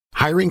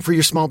Hiring for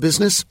your small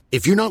business?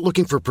 If you're not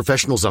looking for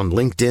professionals on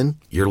LinkedIn,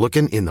 you're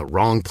looking in the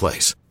wrong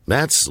place.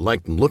 That's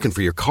like looking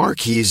for your car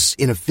keys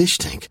in a fish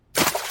tank.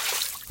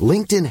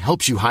 LinkedIn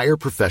helps you hire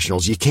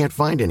professionals you can't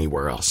find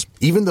anywhere else,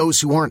 even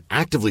those who aren't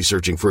actively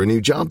searching for a new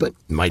job but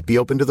might be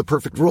open to the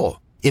perfect role.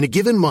 In a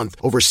given month,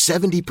 over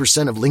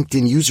 70% of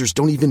LinkedIn users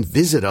don't even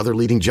visit other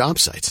leading job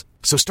sites.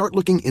 So start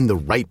looking in the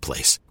right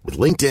place. With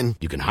LinkedIn,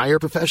 you can hire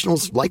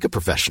professionals like a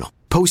professional.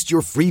 Post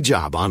your free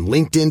job on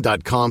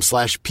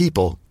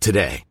linkedin.com/people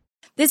today.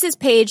 This is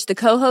Paige, the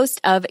co-host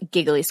of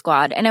Giggly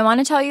Squad, and I want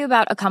to tell you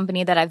about a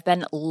company that I've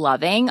been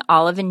loving,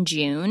 Olive &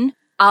 June.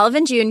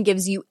 Olive & June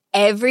gives you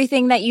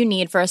everything that you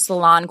need for a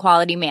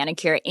salon-quality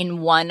manicure in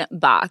one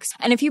box.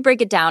 And if you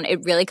break it down,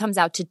 it really comes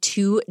out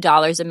to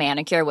 $2 a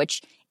manicure,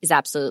 which is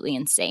absolutely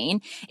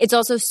insane. It's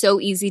also so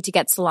easy to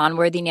get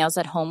salon-worthy nails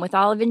at home with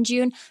Olive &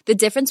 June. The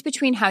difference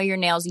between how your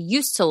nails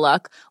used to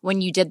look when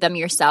you did them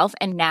yourself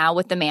and now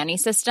with the Mani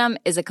system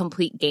is a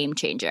complete game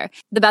changer.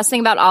 The best thing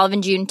about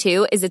Olive & June,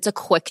 too, is it's a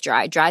quick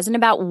dry. Dries in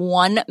about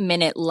 1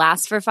 minute,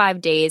 lasts for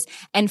 5 days,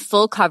 and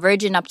full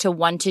coverage in up to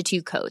 1 to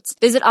 2 coats.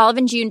 Visit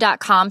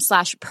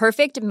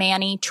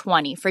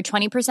oliveandjune.com/perfectmani20 for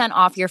 20%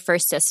 off your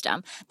first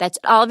system. That's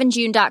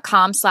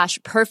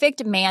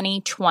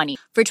oliveandjune.com/perfectmani20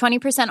 for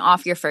 20%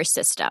 off your first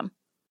system.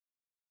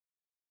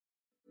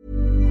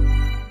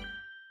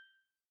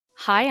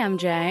 Hi,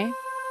 MJ.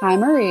 Hi,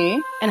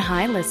 Marie. And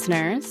hi,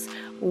 listeners.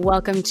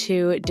 Welcome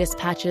to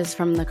Dispatches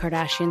from the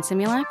Kardashian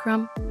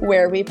Simulacrum,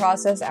 where we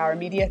process our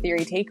media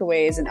theory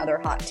takeaways and other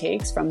hot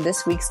takes from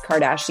this week's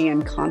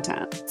Kardashian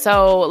content.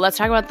 So let's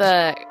talk about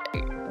the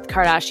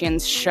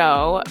Kardashians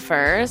show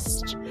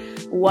first.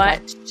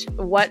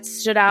 What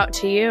stood out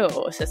to you,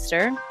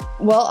 sister?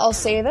 Well, I'll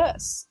say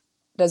this.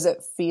 Does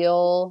it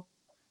feel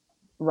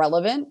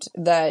relevant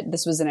that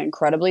this was an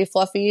incredibly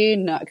fluffy,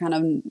 kind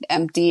of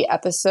empty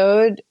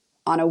episode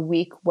on a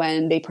week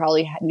when they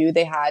probably knew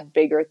they had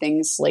bigger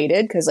things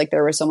slated? Because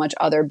there was so much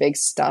other big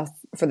stuff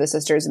for the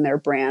sisters and their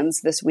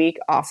brands this week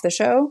off the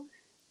show,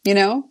 you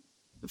know?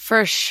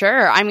 For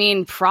sure. I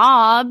mean,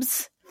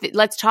 probs.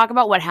 Let's talk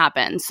about what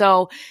happened.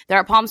 So they're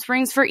at Palm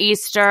Springs for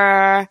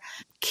Easter.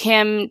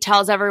 Kim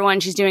tells everyone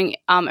she's doing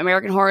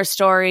American Horror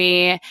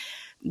Story.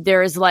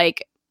 There's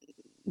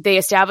they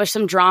established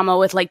some drama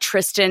with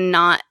Tristan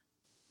not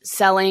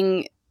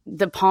selling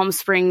the Palm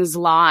Springs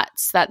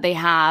lots that they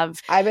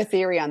have. I have a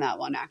theory on that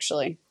one,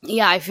 actually.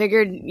 Yeah, I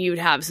figured you'd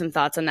have some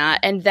thoughts on that.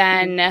 And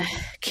then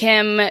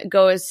Kim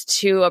goes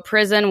to a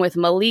prison with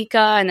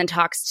Malika and then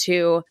talks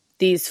to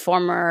these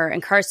former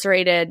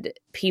incarcerated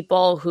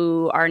people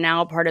who are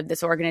now part of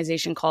this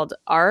organization called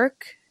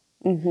ARC.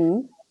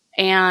 Mm-hmm.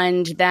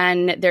 And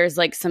then there's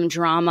some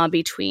drama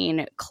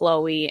between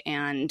Khloe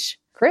and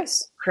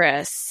Chris.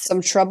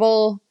 Some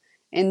trouble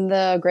in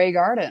the Grey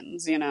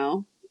Gardens, you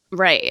know?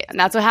 Right. And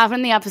that's what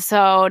happened in the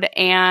episode.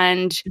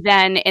 And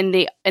then in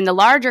the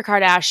larger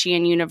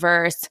Kardashian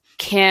universe,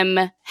 Kim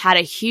had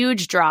a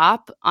huge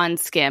drop on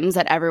Skims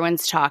that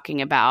everyone's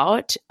talking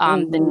about,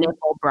 the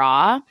nipple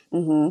bra.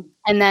 Mm-hmm.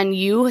 And then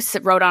you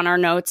wrote on our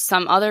notes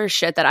some other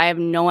shit that I have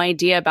no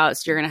idea about,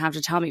 so you're going to have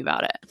to tell me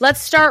about it. Let's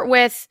start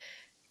with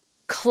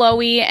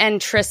Khloe and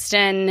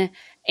Tristan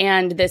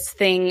and this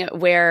thing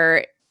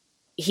where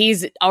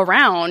he's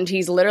around.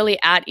 He's literally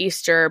at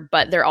Easter,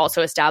 but they're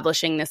also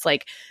establishing this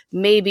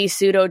maybe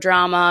pseudo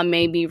drama,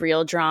 maybe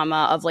real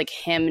drama of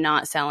him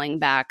not selling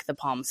back the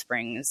Palm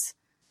Springs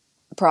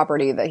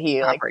property that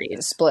he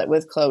split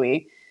with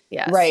Khloe.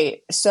 Yes.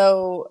 Right.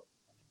 So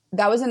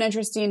that was an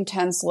interesting,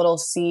 tense little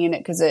scene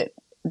because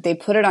they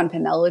put it on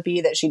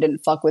Penelope that she didn't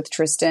fuck with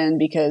Tristan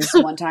because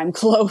one time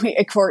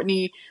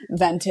Courtney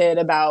vented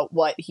about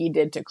what he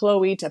did to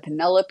Khloe, to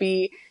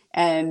Penelope.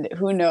 And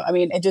who knows? I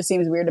mean, it just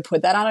seems weird to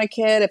put that on a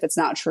kid if it's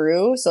not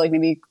true. So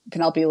maybe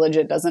Penelope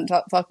legit doesn't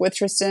fuck with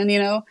Tristan, you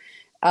know?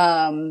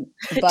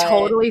 But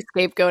totally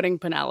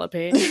scapegoating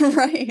Penelope.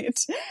 Right.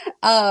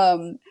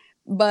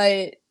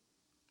 But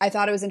I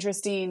thought it was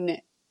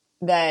interesting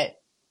that,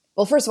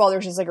 well, first of all,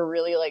 there's just a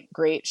really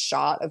great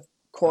shot of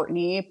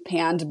Courtney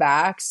panned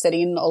back,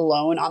 sitting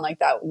alone on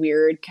that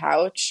weird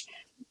couch,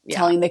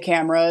 telling the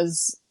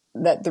cameras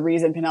that the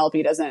reason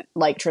Penelope doesn't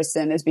like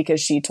Tristan is because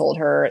she told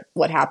her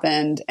what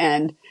happened.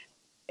 And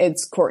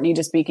it's Courtney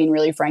just speaking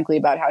really frankly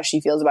about how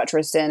she feels about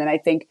Tristan. And I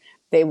think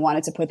they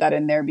wanted to put that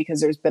in there because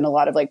there's been a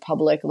lot of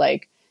public,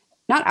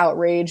 not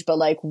outrage, but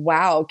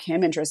wow,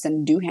 Kim and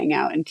Tristan do hang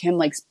out and Kim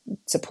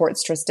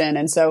supports Tristan.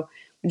 And so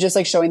just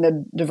showing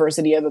the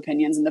diversity of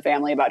opinions in the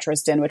family about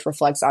Tristan, which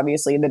reflects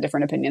obviously the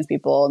different opinions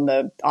people in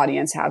the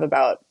audience have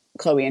about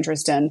Khloe and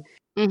Tristan.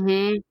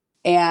 Mm-hmm.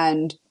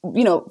 And,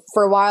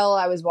 for a while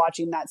I was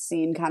watching that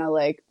scene kind of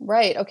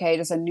right, okay,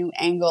 just a new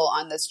angle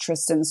on this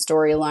Tristan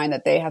storyline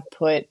that they have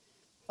put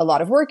a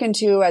lot of work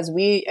into as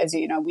we've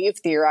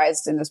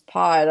theorized in this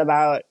pod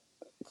about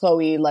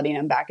Khloe letting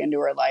him back into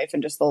her life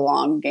and just the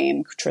long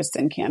game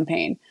Tristan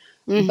campaign.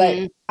 Mm-hmm.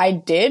 But I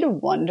did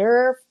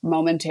wonder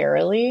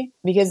momentarily,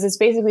 because it's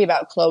basically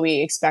about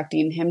Khloe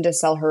expecting him to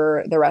sell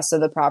her the rest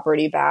of the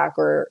property back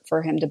or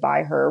for him to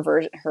buy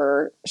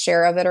her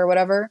share of it or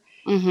whatever.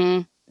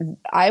 Mm-hmm.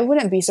 I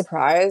wouldn't be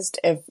surprised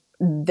if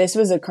this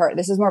was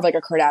this is more of like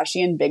a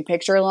Kardashian big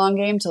picture long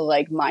game to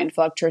like mind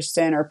fuck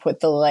Tristan or put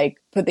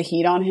the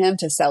heat on him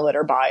to sell it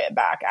or buy it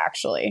back,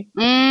 actually.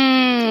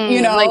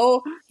 You know,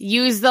 like,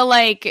 use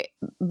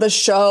the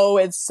show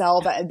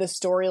itself, the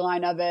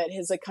storyline of it.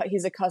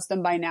 He's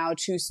accustomed by now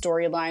to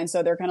storylines.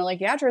 So they're kind of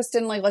like, yeah,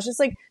 Tristan, like, let's just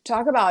like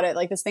talk about it.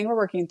 Like this thing we're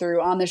working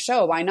through on the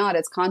show. Why not?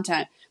 It's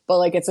content. But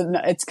like,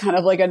 it's kind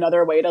of like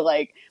another way to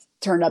like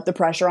turn up the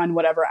pressure on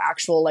whatever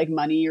actual like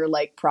money or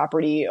like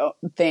property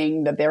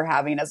thing that they're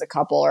having as a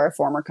couple or a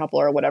former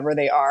couple or whatever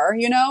they are,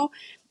 you know?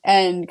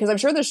 And because I'm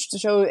sure the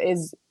show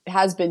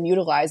has been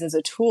utilized as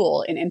a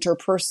tool in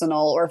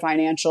interpersonal or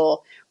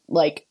financial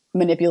like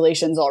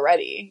manipulations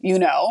already, you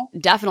know?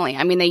 Definitely.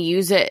 I mean, they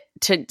use it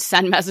to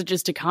send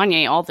messages to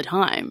Kanye all the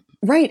time.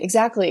 Right,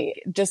 exactly.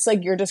 Just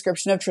like your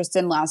description of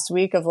Tristan last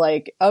week of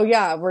like, oh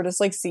yeah, we're just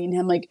like seeing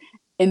him like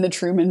in the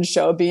Truman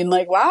Show being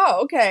like,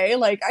 wow, okay,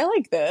 like I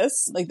like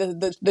this. Like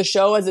the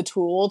show as a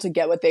tool to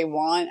get what they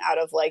want out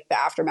of like the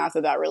aftermath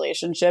of that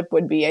relationship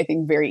would be, I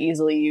think, very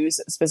easily used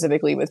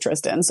specifically with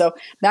Tristan. So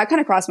that kind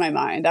of crossed my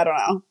mind. I don't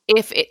know.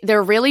 If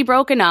they're really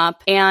broken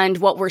up and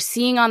what we're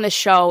seeing on the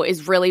show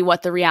is really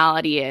what the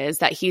reality is,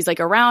 that he's like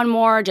around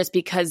more just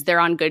because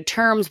they're on good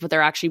terms, but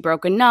they're actually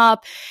broken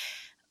up,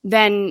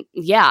 then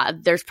yeah,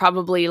 there's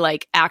probably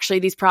like actually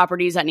these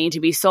properties that need to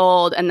be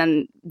sold. And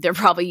then they're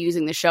probably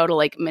using the show to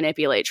like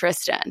manipulate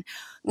Tristan.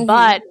 Mm-hmm.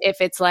 But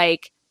if it's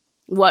like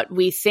what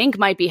we think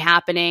might be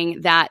happening,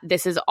 that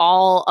this is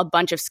all a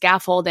bunch of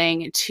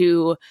scaffolding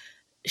to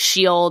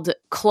shield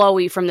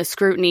Khloe from the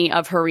scrutiny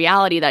of her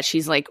reality, that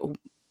she's like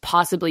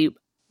possibly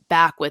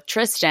back with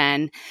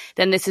Tristan,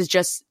 then this is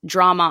just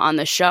drama on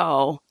the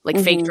show, like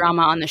fake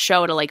drama on the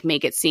show to like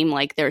make it seem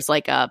like there's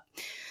like a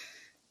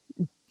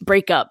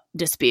breakup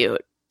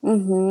dispute.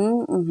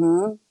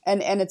 And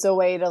it's a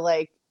way to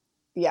like,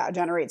 yeah,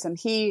 generate some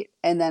heat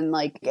and then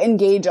like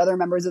engage other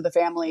members of the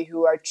family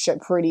who are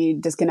pretty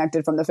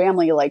disconnected from the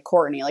family, like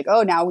Kourtney. Like,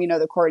 oh, now we know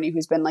that Kourtney,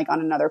 who's been like on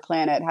another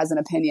planet, has an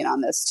opinion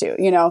on this too,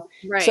 you know?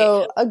 Right.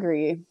 So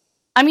agree.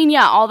 I mean,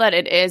 yeah, all that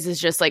it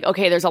is just like,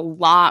 okay, there's a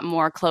lot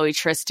more Khloe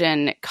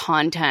Tristan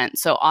content.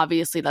 So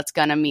obviously that's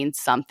going to mean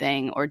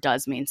something or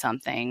does mean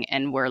something.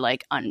 And we're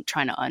like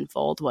trying to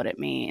unfold what it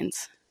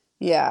means.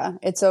 Yeah,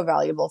 it's so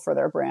valuable for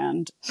their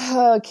brand.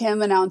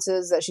 Kim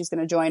announces that she's going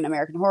to join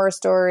American Horror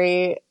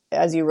Story.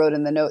 As you wrote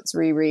in the notes,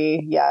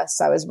 Riri,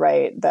 yes, I was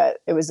right that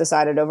it was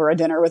decided over a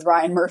dinner with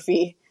Ryan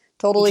Murphy.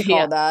 Totally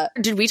called that.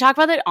 Did we talk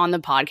about it on the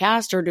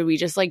podcast or did we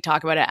just like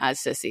talk about it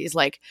as sissies?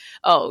 Like,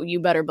 oh, you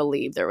better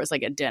believe there was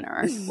like a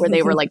dinner where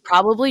they were like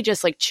probably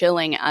just like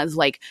chilling as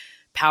like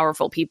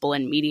powerful people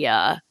in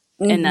media.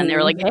 And then they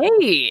were like,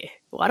 hey,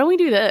 why don't we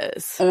do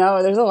this?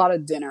 No, there's a lot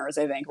of dinners,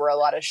 I think, where a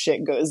lot of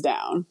shit goes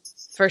down.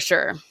 For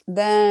sure.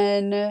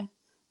 Then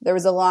there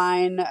was a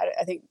line,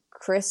 I think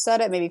Chris said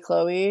it, maybe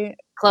Khloe.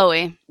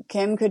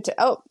 Kim could,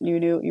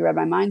 you read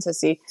my mind,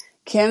 sissy.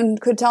 Kim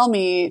could tell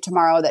me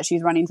tomorrow that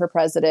she's running for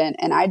president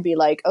and I'd be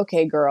like,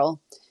 okay,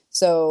 girl.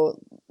 So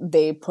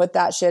they put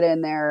that shit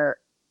in there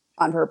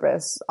on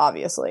purpose,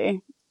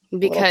 obviously.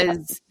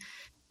 Because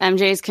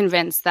MJ is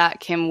convinced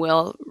that Kim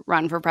will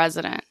run for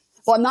president.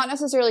 Well, I'm not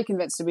necessarily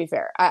convinced, to be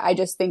fair. I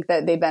just think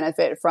that they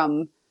benefit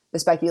from the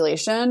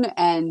speculation,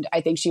 and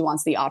I think she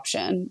wants the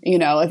option, you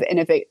know,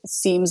 if it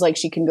seems like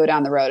she can go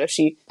down the road, if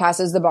she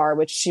passes the bar,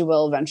 which she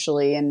will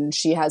eventually, and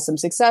she has some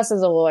success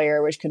as a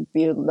lawyer, which could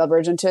be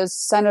leveraged into a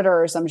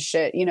senator or some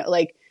shit, you know,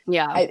 like,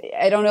 yeah,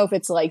 I don't know if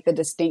it's like the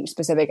distinct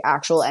specific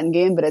actual end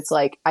game, but it's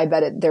like, I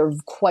bet they're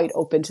quite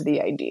open to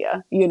the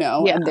idea, you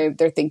know, and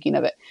they're thinking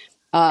of it.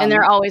 And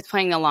they're always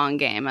playing the long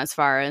game as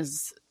far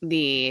as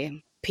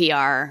the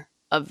PR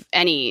of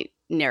any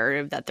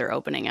narrative that they're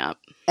opening up.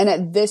 And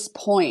at this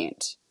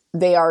point,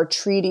 they are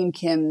treating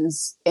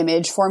Kim's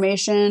image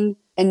formation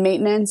and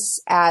maintenance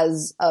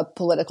as a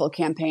political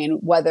campaign,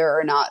 whether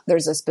or not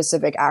there's a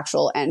specific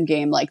actual end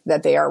game like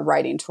that they are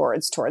writing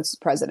towards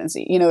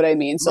presidency. You know what I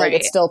mean? So like,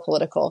 it's still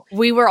political.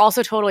 We were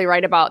also totally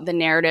right about the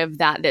narrative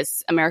that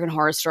this American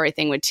Horror Story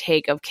thing would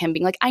take of Kim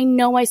being like, I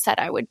know I said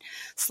I would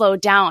slow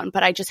down,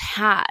 but I just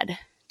had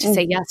to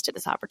say yes to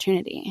this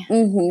opportunity.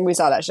 We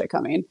saw that shit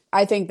coming.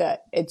 I think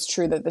that it's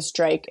true that the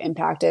strike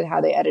impacted how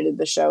they edited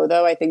the show,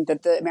 though. I think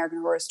that the American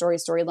Horror Story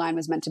storyline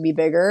was meant to be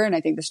bigger, and I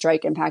think the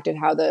strike impacted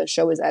how the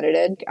show was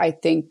edited. I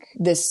think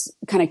this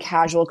kind of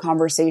casual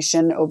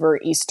conversation over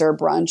Easter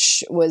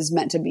brunch was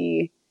meant to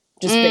be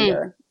just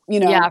bigger.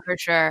 You know? Yeah, for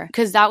sure.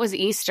 Because that was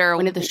Easter.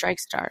 When did the strike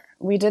start?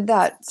 We did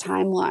that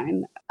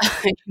timeline.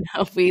 I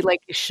know. We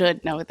like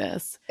should know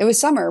this. It was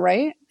summer,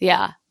 right?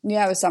 Yeah.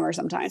 Yeah, it was summer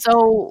sometime.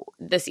 So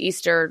this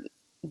Easter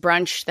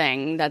brunch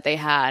thing that they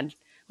had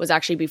was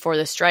actually before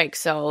the strike.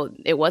 So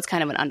it was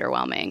kind of an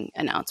underwhelming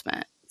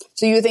announcement.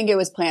 So you think it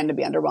was planned to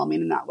be underwhelming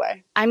in that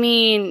way? I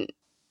mean,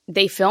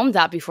 they filmed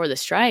that before the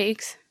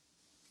strikes.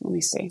 Let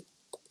me see.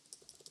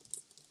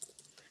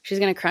 She's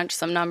going to crunch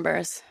some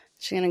numbers.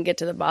 She's going to get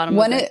to the bottom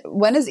of it.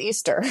 When is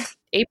Easter?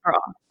 April.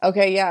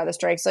 Okay, yeah. The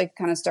strikes like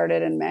kind of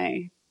started in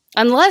May.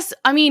 Unless,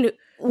 I mean,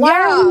 why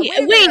are we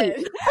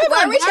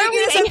why are we taking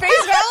this at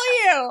face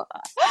value?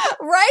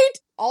 Right?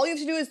 All you have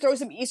to do is throw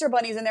some Easter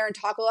bunnies in there and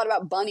talk a lot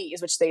about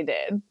bunnies, which they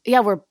did.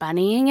 Yeah, we're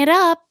bunnying it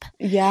up.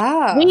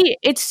 Yeah. Wait,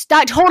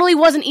 that totally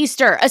wasn't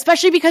Easter,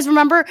 especially because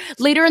remember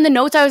later in the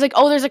notes, I was like,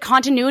 oh, there's a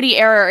continuity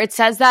error. It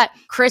says that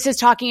Chris is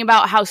talking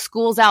about how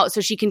school's out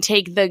so she can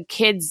take the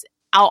kids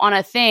out on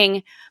a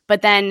thing.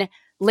 But then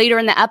later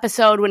in the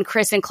episode when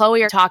Chris and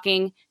Chloe are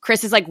talking,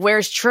 Chris is like,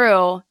 where's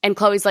True? And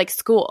Chloe's like,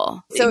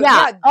 school. So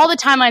yeah, all the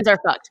timelines are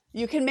fucked.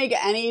 You can make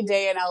any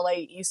day in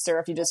LA Easter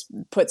if you just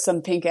put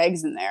some pink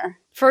eggs in there.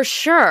 For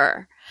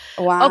sure.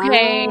 Wow.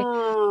 Okay.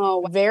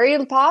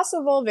 Very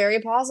possible.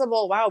 Very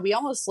possible. Wow. We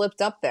almost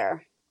slipped up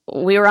there.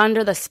 We were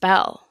under the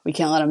spell. We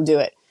can't let them do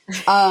it.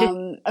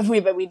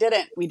 But we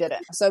didn't.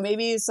 So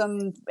maybe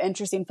some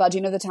interesting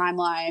fudging of the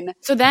timeline.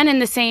 So then in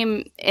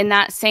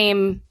that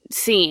same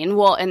scene,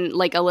 well, and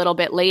like a little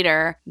bit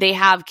later, they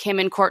have Kim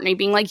and Courtney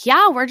being like,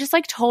 yeah, we're just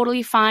like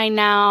totally fine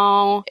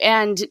now.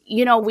 And,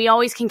 you know, we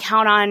always can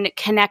count on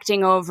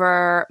connecting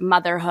over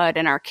motherhood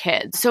and our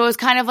kids. So it was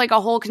kind of like a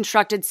whole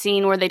constructed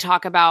scene where they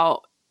talk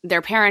about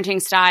their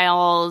parenting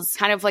styles,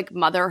 kind of like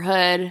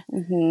motherhood.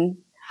 Mm-hmm.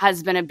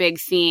 Has been a big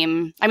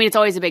theme. I mean, it's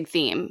always a big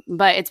theme,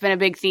 but it's been a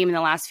big theme in the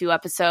last few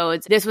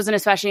episodes. This was an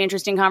especially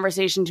interesting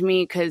conversation to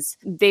me because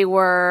they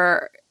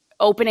were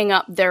opening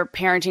up their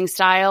parenting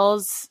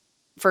styles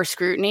for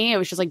scrutiny. It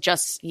was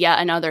just yet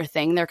another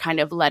thing they're kind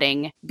of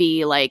letting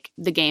be like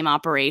the game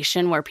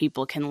operation where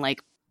people can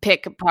like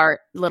pick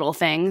apart little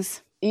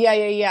things.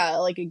 Yeah.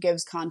 Like it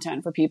gives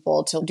content for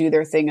people to do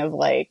their thing of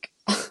like,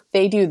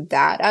 they do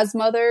that as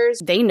mothers.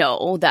 They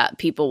know that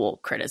people will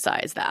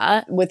criticize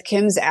that. With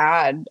Kim's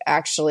ad,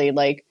 actually,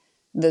 like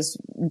this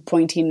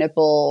pointy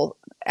nipple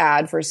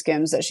ad for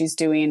Skims that she's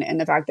doing, and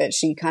the fact that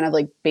she kind of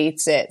like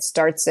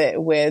starts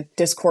it with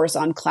discourse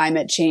on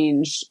climate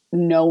change,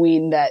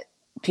 knowing that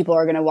people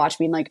are going to watch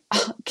being like,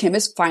 oh, Kim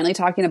is finally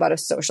talking about a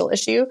social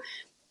issue,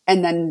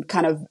 and then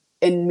kind of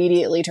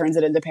immediately turns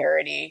it into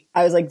parody.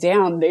 I was like,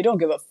 damn, they don't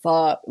give a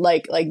fuck.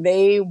 Like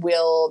they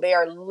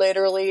are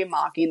literally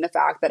mocking the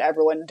fact that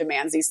everyone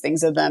demands these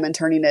things of them and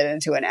turning it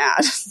into an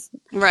ad.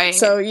 Right.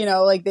 So, you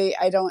know, like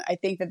I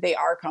think that they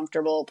are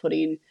comfortable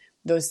putting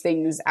those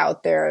things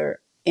out there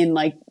in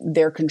like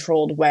their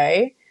controlled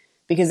way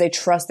because they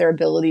trust their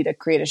ability to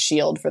create a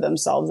shield for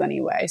themselves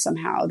anyway.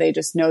 Somehow they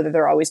just know that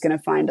they're always going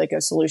to find like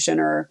a solution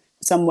or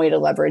some way to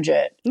leverage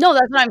it. No,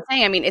 that's what I'm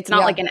saying. I mean, it's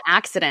not like an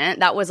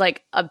accident. That was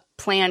like a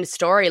planned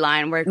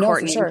storyline where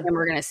Courtney and Kim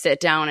were going to sit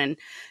down and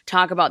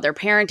talk about their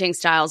parenting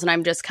styles. And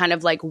I'm just kind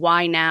of like,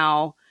 why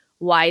now?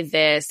 Why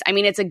this? I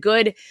mean, it's a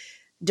good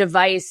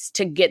device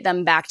to get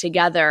them back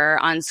together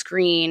on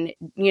screen,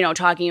 you know,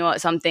 talking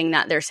about something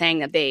that they're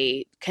saying that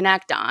they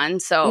connect on.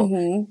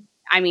 So,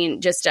 I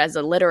mean, just as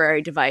a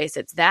literary device,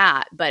 it's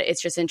that. But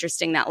it's just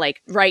interesting that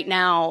like right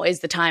now is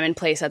the time and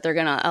place that they're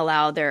going to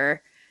allow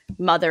their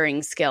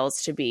mothering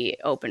skills to be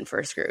open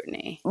for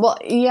scrutiny. Well,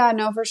 yeah,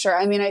 no, for sure.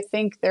 I mean, I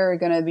think they're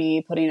going to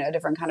be putting a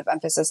different kind of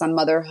emphasis on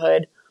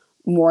motherhood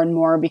more and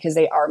more because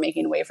they are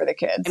making way for the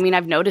kids. I mean,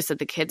 I've noticed that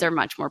the kids are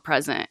much more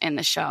present in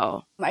the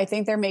show. I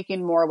think they're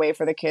making more way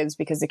for the kids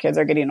because the kids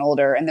are getting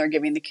older and they're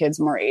giving the kids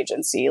more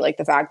agency. Like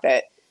the fact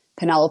that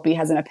Penelope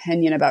has an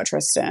opinion about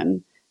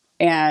Tristan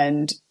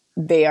and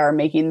they are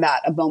making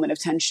that a moment of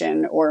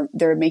tension, or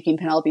they're making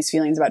Penelope's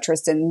feelings about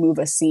Tristan move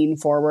a scene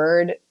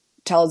forward,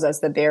 tells us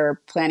that they're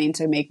planning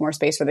to make more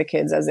space for the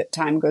kids as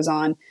time goes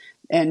on.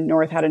 And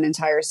North had an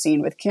entire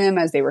scene with Kim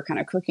as they were kind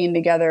of cooking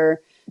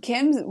together.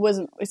 Kim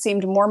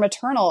seemed more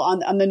maternal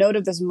on the note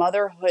of this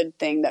motherhood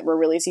thing that we're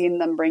really seeing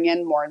them bring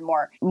in more and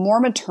more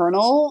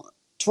maternal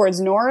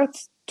towards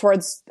North,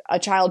 towards a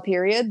child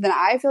period than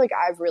I feel like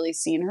I've really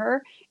seen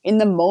her in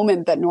the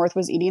moment that North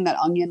was eating that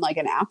onion like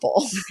an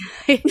apple.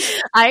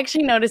 I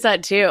actually noticed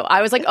that too.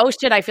 I was like, oh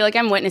shit, I feel like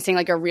I'm witnessing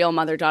like a real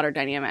mother-daughter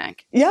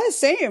dynamic. Yeah,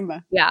 same.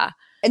 Yeah.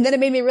 And then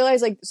it made me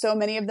realize like so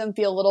many of them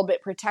feel a little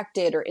bit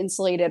protected or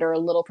insulated or a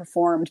little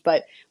performed,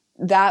 but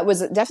that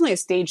was definitely a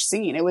staged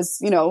scene. It was,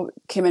 you know,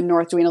 Kim and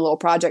North doing a little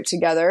project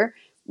together,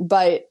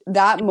 but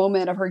that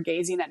moment of her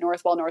gazing at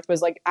North while North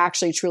was like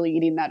actually truly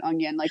eating that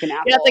onion like an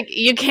apple. Yeah, it's like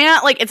you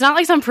can't like, it's not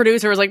like some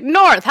producer was like,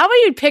 North, how about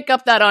you pick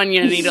up that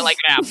onion and eat it like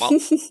an apple?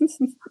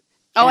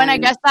 Oh, and I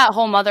guess that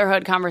whole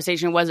motherhood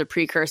conversation was a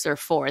precursor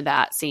for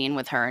that scene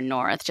with her and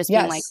North. Just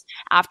being like,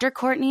 after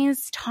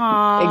Courtney's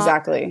talk.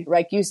 Exactly.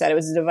 Like you said, it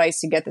was a device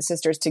to get the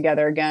sisters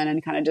together again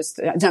and kind of just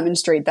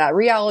demonstrate that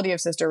reality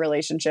of sister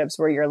relationships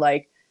where you're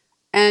like,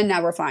 and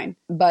now we're fine.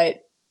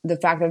 But the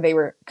fact that they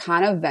were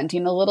kind of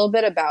venting a little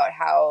bit about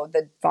how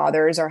the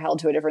fathers are held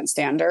to a different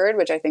standard,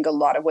 which I think a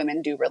lot of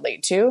women do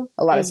relate to,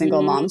 a lot of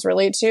single moms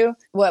relate to.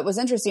 What was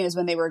interesting is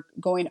when they were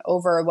going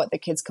over what the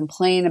kids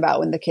complain about,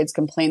 when the kids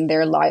complain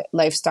their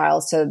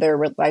lifestyles to their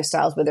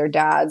lifestyles with their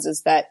dads,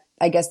 is that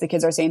I guess the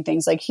kids are saying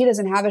things like, he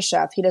doesn't have a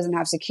chef, he doesn't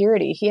have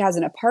security, he has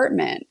an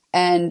apartment.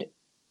 And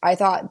I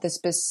thought the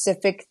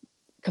specific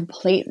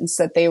complaints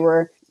that they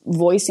were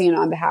voicing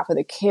on behalf of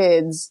the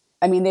kids,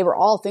 I mean, they were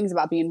all things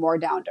about being more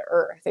down to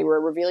earth. They were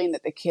revealing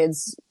that the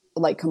kids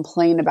like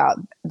complain about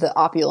the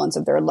opulence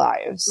of their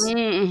lives.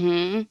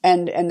 Mm-hmm.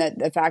 And that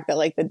the fact that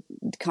like the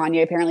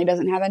Kanye apparently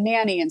doesn't have a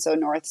nanny. And so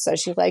North says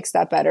she likes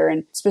that better.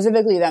 And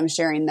specifically them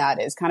sharing that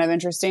is kind of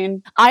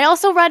interesting. I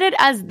also read it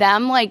as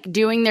them like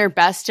doing their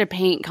best to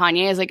paint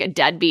Kanye as like a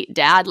deadbeat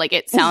dad. Like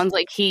it sounds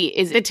like he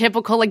is a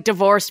typical like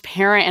divorced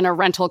parent in a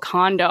rental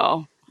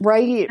condo.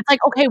 Right. It's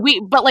like, okay,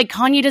 but like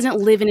Kanye doesn't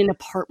live in an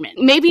apartment.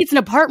 Maybe it's an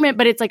apartment,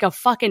 but it's like a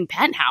fucking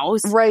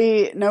penthouse.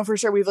 Right. No, for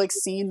sure. We've like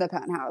seen the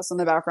penthouse in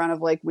the background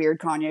of like weird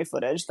Kanye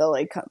footage that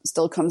like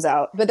still comes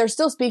out. But they're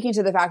still speaking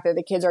to the fact that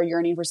the kids are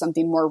yearning for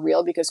something more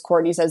real because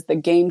Kourtney says the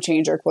game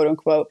changer, quote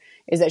unquote,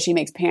 is that she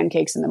makes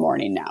pancakes in the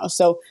morning now.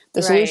 So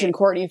the solution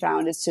Kourtney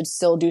found is to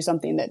still do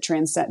something that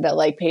that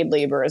like paid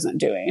labor isn't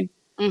doing.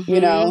 Mm-hmm. You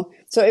know?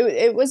 So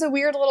it was a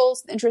weird little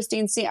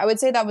interesting scene. I would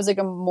say that was like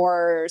a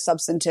more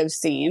substantive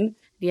scene.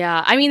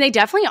 Yeah. I mean, they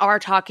definitely are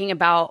talking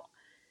about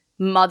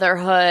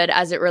motherhood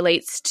as it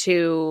relates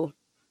to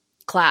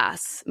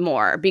class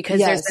more because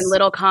there's been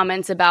little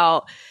comments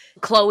about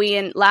Khloe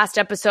in last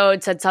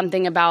episode said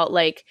something about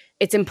like,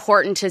 it's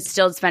important to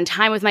still spend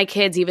time with my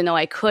kids, even though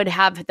I could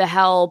have the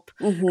help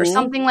or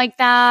something like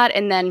that.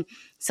 And then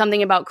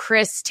something about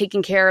Kris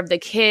taking care of the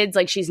kids.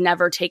 Like she's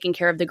never taken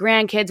care of the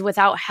grandkids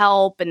without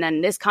help. And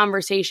then this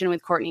conversation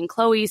with Kourtney and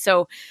Khloe.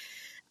 So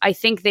I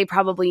think they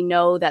probably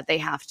know that they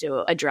have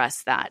to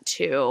address that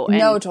too. And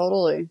no,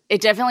 totally.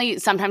 it definitely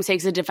sometimes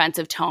takes a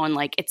defensive tone.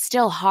 Like it's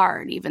still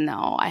hard, even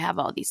though I have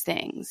all these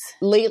things.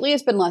 Lately,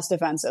 it's been less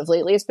defensive.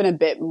 Lately, it's been a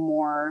bit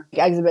more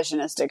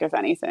exhibitionistic, if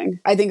anything.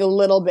 I think a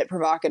little bit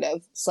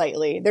provocative,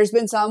 slightly. There's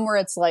been some where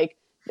it's like,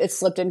 it's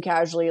slipped in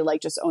casually,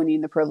 like just owning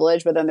the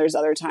privilege. But then there's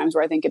other times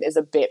where I think it is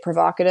a bit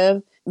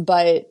provocative.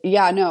 But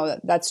yeah, no,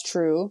 that's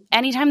true.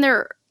 Anytime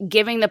they're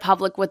giving the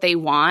public what they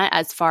want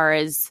as far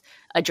as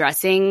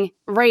addressing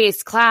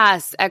race,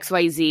 class,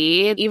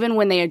 XYZ, even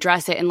when they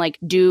address it and like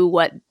do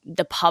what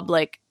the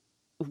public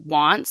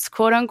wants,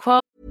 quote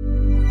unquote.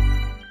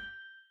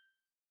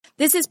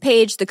 This is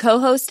Paige, the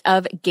co-host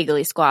of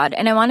Giggly Squad,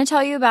 and I want to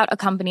tell you about a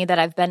company that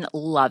I've been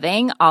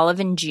loving,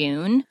 Olive &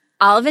 June.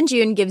 Olive &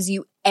 June gives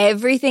you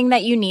everything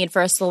that you need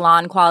for a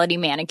salon quality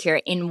manicure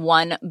in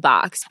one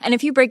box. And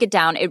if you break it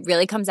down, it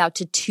really comes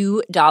out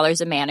to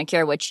 $2 a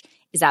manicure, which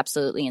is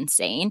absolutely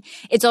insane.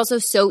 It's also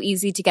so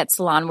easy to get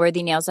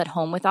salon-worthy nails at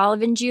home with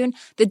Olive & June.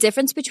 The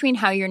difference between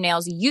how your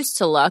nails used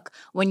to look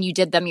when you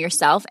did them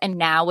yourself and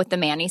now with the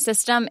Mani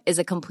system is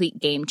a complete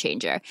game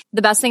changer.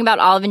 The best thing about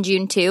Olive &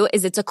 June, too,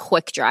 is it's a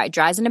quick dry.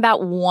 Dries in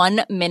about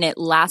 1 minute,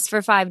 lasts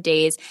for 5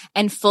 days,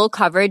 and full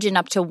coverage in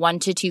up to 1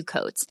 to 2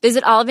 coats.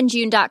 Visit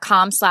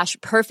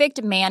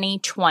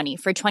oliveandjune.com/perfectmani20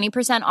 for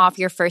 20% off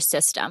your first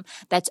system.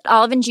 That's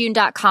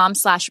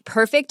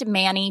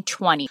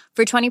oliveandjune.com/perfectmani20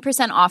 for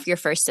 20% off your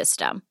first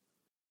system.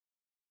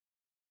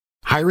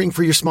 Hiring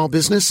for your small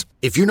business?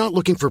 If you're not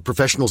looking for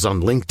professionals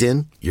on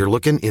LinkedIn, you're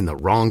looking in the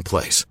wrong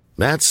place.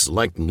 That's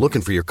like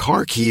looking for your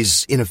car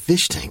keys in a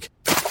fish tank.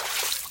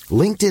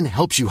 LinkedIn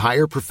helps you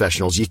hire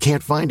professionals you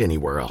can't find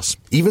anywhere else,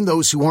 even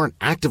those who aren't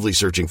actively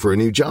searching for a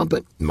new job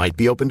but might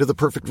be open to the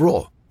perfect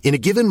role. In a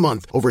given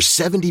month, over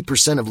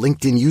 70% of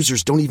LinkedIn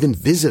users don't even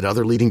visit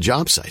other leading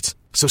job sites.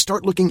 So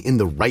start looking in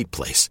the right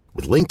place.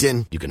 With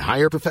LinkedIn, you can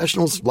hire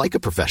professionals like a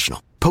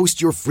professional.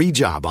 Post your free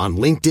job on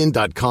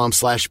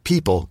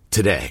linkedin.com/people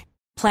today.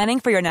 Planning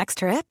for your next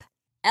trip?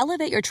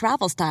 Elevate your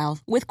travel style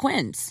with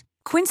Quince.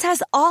 Quince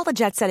has all the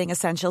jet-setting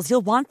essentials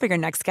you'll want for your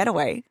next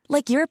getaway,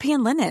 like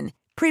European linen,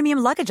 premium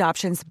luggage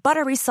options,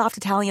 buttery soft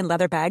Italian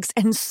leather bags,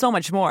 and so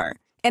much more.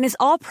 And is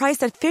all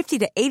priced at 50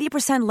 to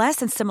 80% less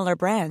than similar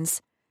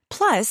brands.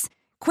 Plus,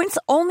 Quince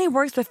only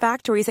works with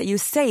factories that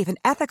use safe and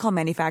ethical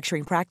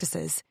manufacturing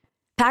practices.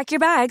 Pack your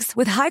bags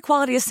with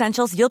high-quality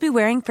essentials you'll be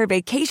wearing for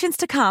vacations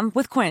to come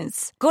with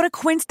Quince. Go to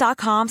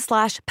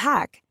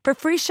quince.com/pack for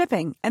free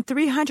shipping and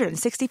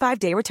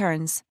 365-day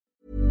returns.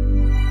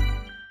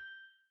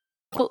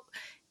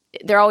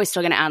 They're always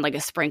still going to add like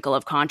a sprinkle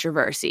of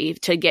controversy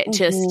to get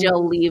to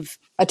still leave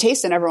a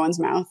taste in everyone's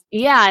mouth.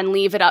 Yeah, and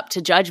leave it up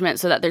to judgment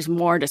so that there's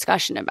more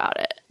discussion about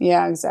it.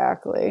 Yeah,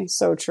 exactly.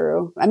 So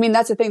true. I mean,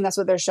 that's the thing. That's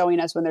what they're showing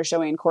us when they're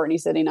showing Kourtney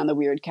sitting on the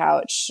weird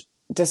couch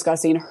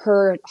discussing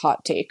her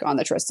hot take on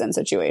the Tristan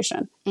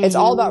situation. It's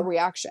all about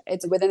reaction.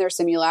 It's within their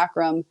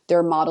simulacrum.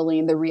 They're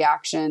modeling the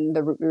reaction,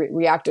 the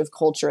reactive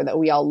culture that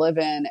we all live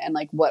in, and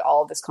like what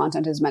all of this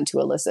content is meant to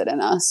elicit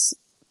in us.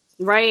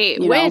 Right.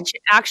 Which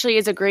actually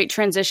is a great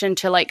transition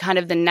to like kind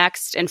of the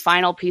next and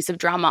final piece of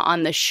drama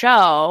on the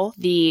show,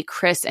 the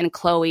Kris and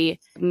Khloe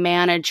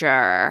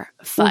manager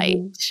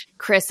fight.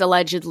 Kris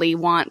allegedly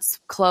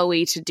wants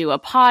Khloe to do a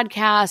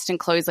podcast, and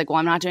Khloe's like, well,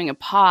 I'm not doing a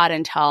pod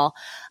until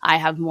I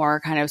have more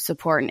kind of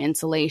support and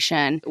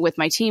insulation with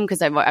my team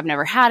because I've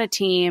never had a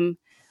team.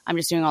 I'm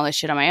just doing all this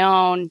shit on my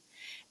own.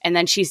 And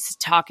then she's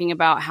talking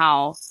about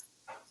how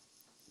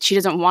she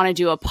doesn't want to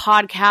do a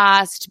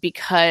podcast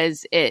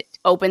because it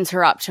opens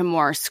her up to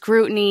more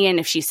scrutiny. And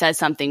if she says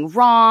something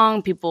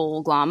wrong, people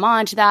will glom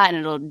onto that and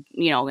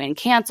it'll, and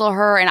cancel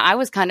her. And I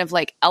was kind of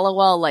like,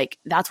 LOL, like,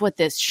 that's what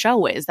this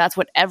show is. That's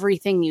what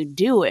everything you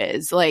do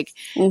is. Like,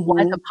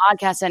 why is the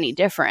podcast any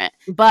different?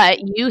 But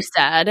you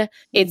said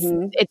it's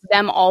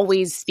them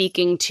always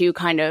speaking to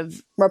kind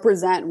of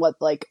represent what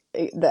like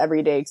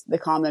the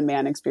common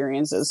man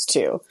experiences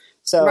too.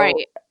 So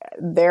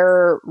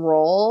their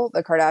role,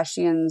 the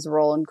Kardashians'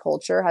 role in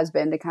culture has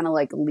been to kind of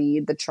like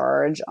lead the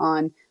charge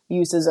on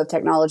uses of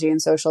technology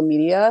and social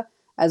media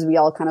as we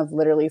all kind of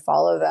literally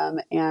follow them.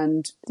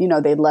 And,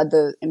 they led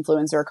the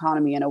influencer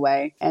economy in a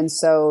way. And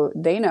so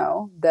they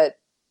know that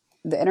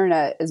the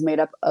internet is made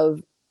up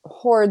of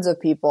hordes of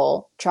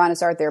people trying to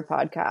start their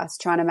podcast,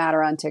 trying to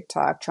matter on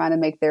TikTok, trying to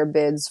make their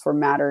bids for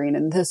mattering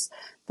in this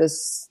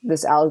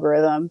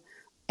algorithm.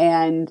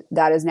 And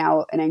that is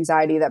now an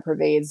anxiety that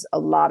pervades a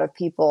lot of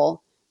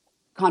people,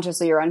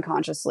 consciously or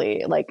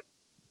unconsciously. Like,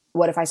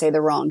 what if I say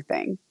the wrong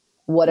thing?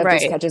 What if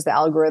this catches the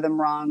algorithm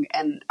wrong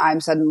and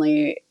I'm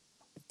suddenly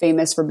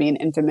famous for being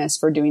infamous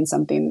for doing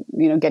something,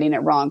 getting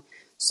it wrong?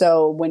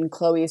 So when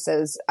Khloe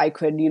says I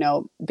could,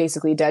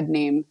 basically dead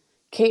name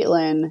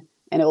Caitlyn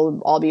and it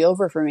will all be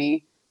over for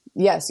me.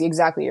 Yes,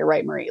 exactly. You're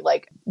right, Marie.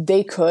 Like,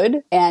 they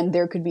could, and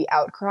there could be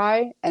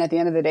outcry. And at the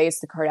end of the day,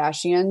 it's the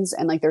Kardashians,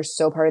 and like they're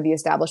so part of the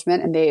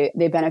establishment, and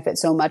they benefit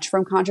so much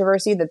from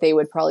controversy that they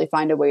would probably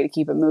find a way to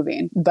keep it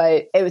moving.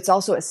 But it's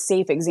also a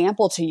safe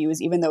example to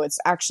use, even though it's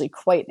actually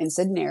quite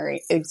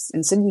incendiary.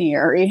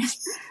 Incendiary.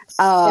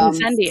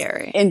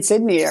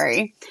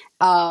 Incendiary.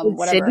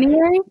 Whatever.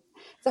 Incendiary?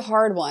 It's a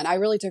hard one. I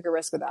really took a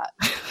risk with that.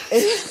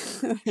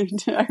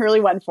 I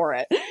really went for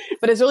it.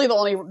 But it's really the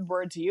only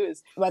word to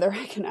use, whether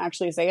I can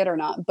actually say it or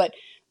not. But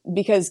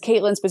because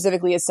Caitlyn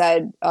specifically has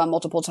said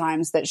multiple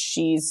times that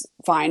she's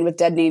fine with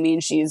dead naming,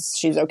 she's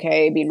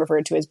okay being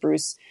referred to as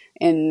Bruce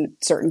in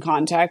certain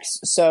contexts.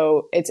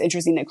 So it's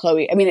interesting that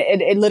Khloe, I mean,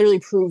 it literally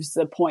proves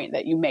the point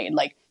that you made.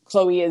 Like,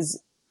 Khloe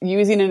is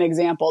using an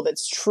example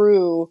that's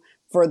true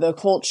for the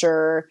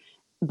culture,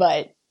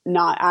 but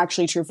not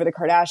actually true for the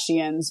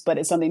Kardashians, but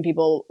it's something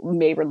people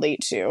may relate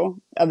to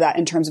of that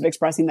in terms of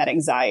expressing that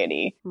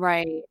anxiety.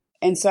 Right.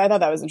 And so I thought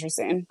that was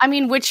interesting. I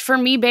mean, which for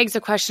me begs the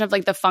question of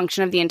like the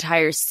function of the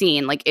entire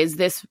scene. Like, is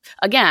this,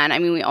 again, I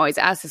mean, we always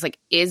ask this, like,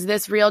 is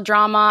this real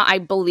drama? I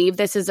believe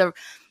this is a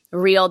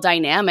real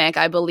dynamic.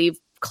 I believe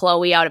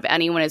Khloe, out of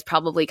anyone, is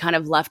probably kind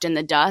of left in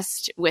the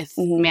dust with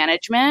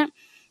management.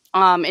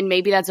 And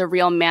maybe that's a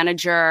real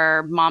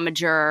manager,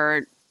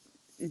 momager,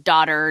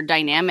 daughter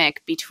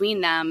dynamic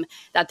between them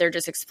that they're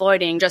just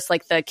exploiting, just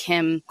like the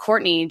Kim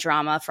Kourtney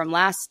drama from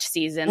last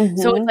season.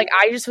 So it's like,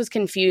 I just was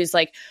confused,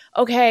 like,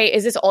 okay,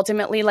 is this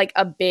ultimately like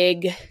a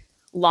big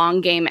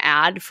long game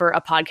ad for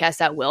a podcast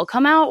that will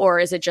come out, or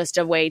is it just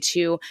a way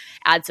to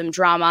add some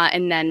drama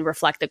and then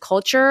reflect the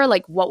culture?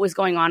 Like, what was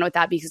going on with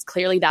that? Because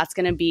clearly that's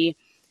going to be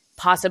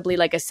possibly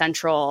like a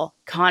central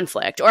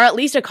conflict, or at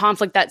least a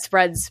conflict that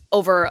spreads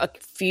over a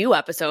few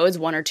episodes,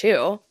 one or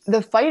two.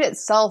 The fight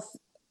itself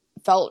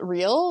felt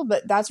real,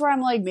 but that's where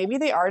I'm like, maybe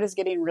they are just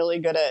getting really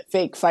good at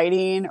fake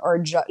fighting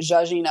or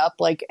judging up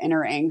like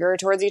inner anger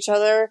towards each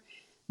other.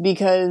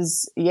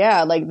 Because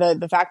like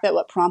the fact that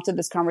what prompted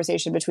this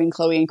conversation between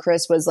Khloe and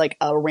Kris was like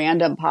a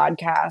random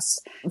podcast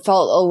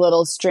felt a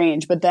little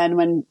strange. But then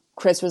when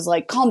Kris was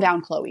like, calm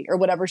down, Khloe, or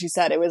whatever she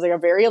said, it was like a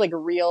very like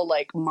real,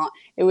 like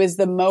it was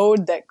the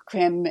mode that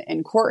Kim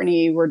and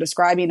Kourtney were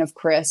describing of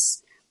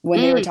Kris when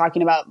they were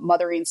talking about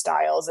mothering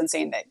styles and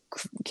saying that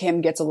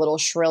Kim gets a little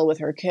shrill with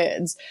her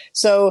kids.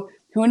 So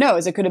who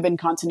knows? It could have been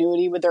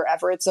continuity with their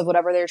efforts of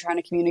whatever they're trying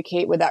to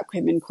communicate with that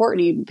Kim and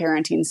Kourtney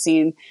parenting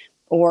scene.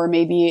 Or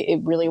maybe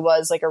it really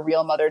was like a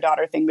real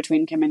mother-daughter thing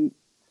between Kim and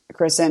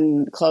Kris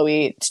and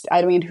Khloe.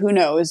 I mean, who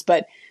knows?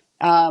 But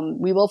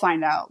we will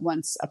find out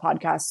once a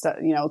podcast,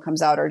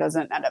 comes out or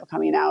doesn't end up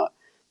coming out.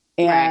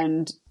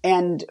 And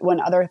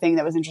one other thing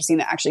that was interesting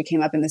that actually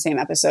came up in the same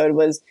episode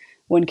was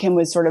when Kim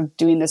was sort of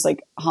doing this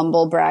like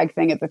humble brag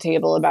thing at the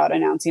table about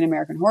announcing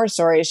American Horror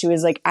Story. She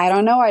was like, I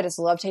don't know. I just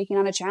love taking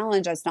on a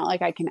challenge. It's not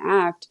like I can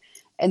act.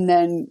 And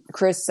then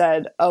Kris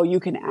said, oh, you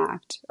can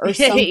act or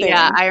something.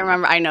 Yeah, I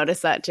remember. I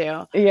noticed that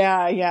too.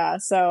 Yeah.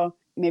 So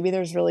maybe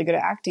there's really good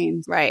at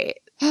acting. Right.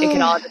 It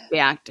can all just be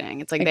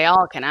acting. It's like they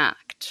all can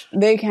act.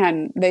 They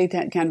can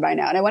by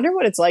now. And I wonder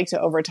what it's like to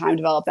over time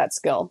develop that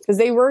skill. Because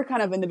they were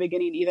kind of in the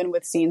beginning, even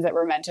with scenes that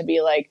were meant to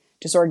be like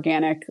just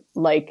organic,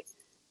 like,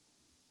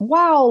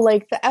 wow,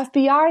 like the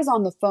FBI's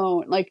on the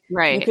phone. Like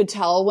you could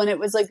tell when it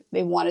was like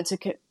they wanted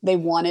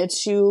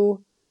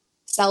to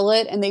sell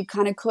it and they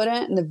kind of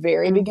couldn't in the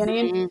very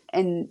beginning.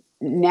 And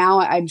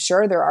now I'm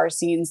sure there are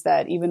scenes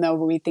that even though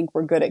we think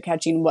we're good at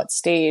catching what's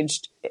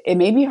staged, it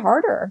may be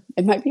harder.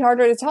 It might be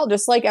harder to tell.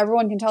 Just like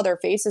everyone can tell their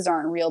faces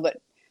aren't real, but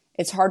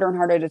it's harder and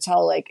harder to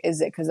tell, like,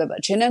 is it because of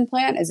a chin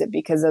implant? Is it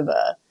because of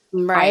a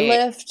eye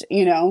lift?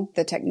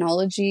 The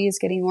technology is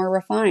getting more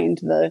refined.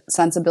 The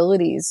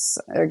sensibilities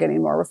are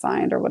getting more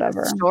refined or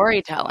whatever.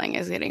 Storytelling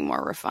is getting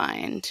more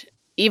refined.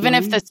 Even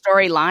if the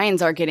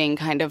storylines are getting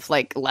kind of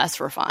like less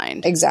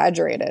refined.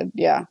 Exaggerated.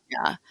 Yeah.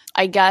 Yeah.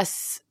 I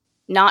guess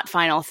not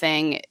final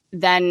thing,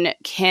 then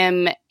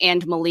Kim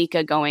and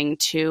Malika going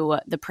to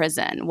the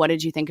prison. What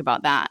did you think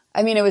about that?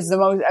 I mean, it was the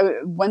most,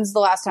 when's the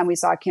last time we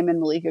saw Kim and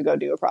Malika go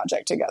do a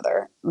project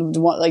together?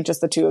 Like just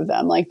the two of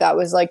them. Like that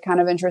was like kind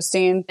of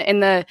interesting.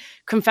 In the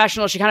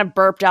confessional, she kind of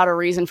burped out a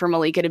reason for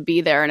Malika to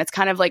be there. And it's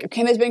kind of like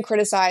Kim has been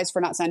criticized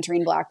for not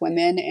centering Black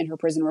women in her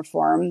prison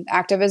reform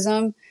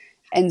activism.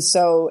 And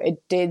so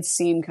it did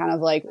seem kind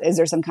of like, is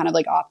there some kind of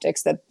like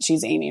optics that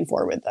she's aiming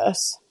for with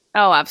this?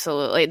 Oh,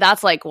 absolutely.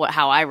 That's like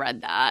how I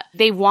read that.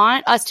 They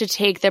want us to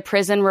take the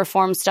prison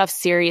reform stuff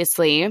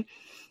seriously.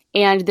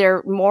 And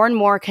they're more and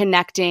more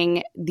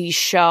connecting the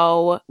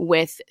show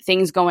with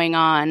things going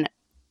on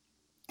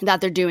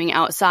that they're doing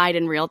outside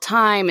in real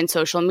time and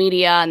social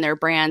media and their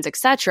brands,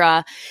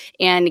 etc.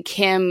 And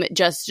Kim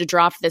just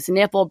dropped this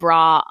nipple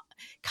bra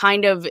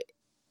kind of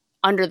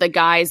under the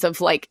guise of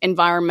like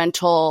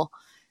environmental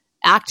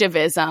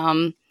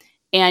activism.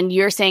 And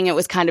you're saying it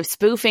was kind of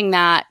spoofing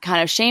that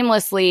kind of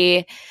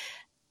shamelessly.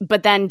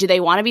 But then do they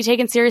want to be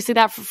taken seriously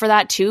for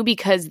that too?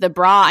 Because the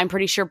bra, I'm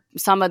pretty sure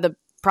some of the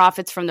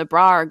profits from the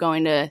bra are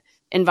going to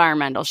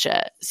environmental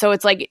shit. So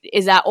it's like,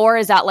 is that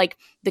like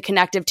the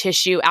connective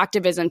tissue,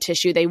 activism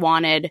tissue they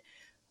wanted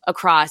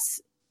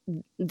across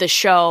the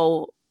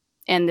show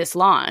and this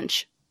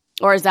launch?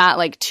 Or is that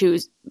like too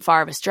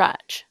far of a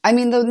stretch? I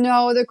mean,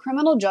 the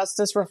criminal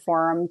justice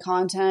reform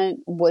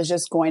content was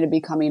just going to be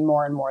coming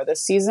more and more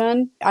this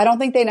season. I don't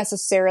think they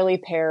necessarily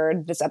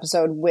paired this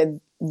episode with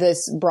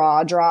this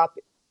bra drop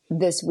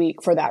this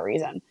week for that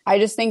reason. I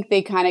just think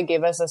they kind of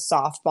gave us a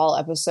softball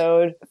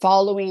episode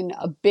following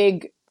a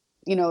big,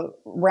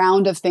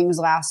 round of things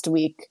last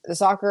week. The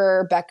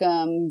soccer,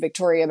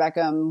 Victoria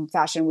Beckham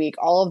Fashion Week,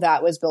 all of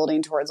that was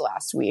building towards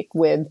last week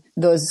with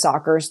those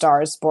soccer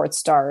stars, sports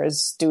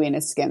stars doing a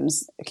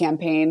Skims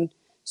campaign.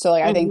 So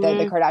I think that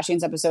the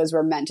Kardashians episodes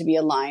were meant to be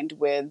aligned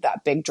with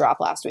that big drop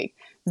last week.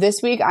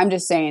 This week, I'm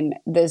just saying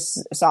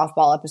this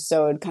softball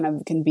episode kind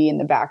of can be in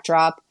the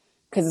backdrop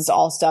because it's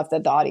all stuff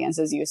that the audience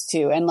is used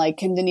to. And like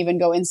Kim didn't even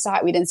go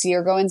inside. We didn't see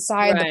her go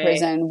inside the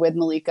prison with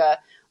Malika.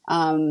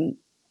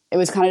 It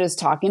was kind of just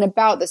talking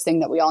about this thing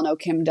that we all know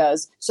Kim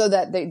does so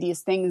that these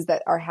things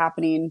that are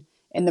happening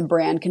in the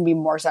brand can be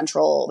more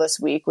central this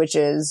week, which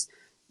is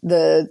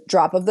the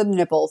drop of the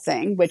nipple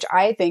thing, which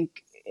I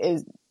think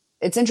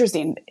it's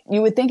interesting.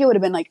 You would think it would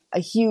have been like a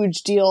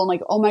huge deal.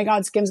 Like, oh my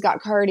God, Skims got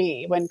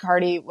Cardi when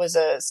Cardi was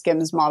a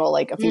Skims model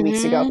like a few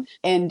weeks ago.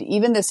 And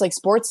even this like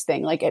sports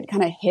thing, like it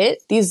kind of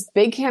hit these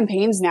big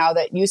campaigns now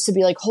that used to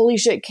be like, holy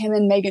shit, Kim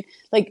and Megan,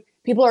 like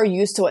people are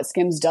used to what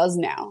Skims does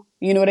now.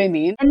 You know what I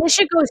mean? And this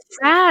shit goes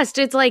fast.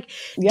 It's like,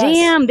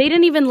 damn, they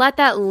didn't even let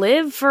that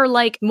live for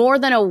like more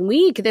than a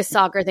week, this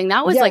soccer thing.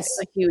 That was like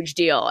a huge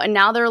deal. And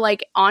now they're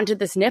like onto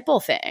this nipple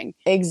thing.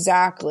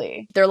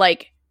 Exactly. They're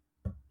like,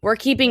 we're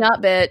keeping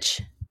up,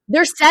 bitch.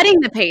 They're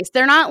setting the pace.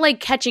 They're not like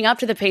catching up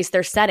to the pace.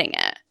 They're setting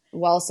it.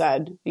 Well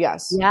said.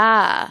 Yes.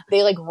 Yeah.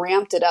 They like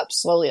ramped it up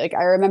slowly. Like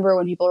I remember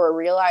when people were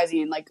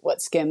realizing like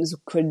what Skims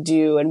could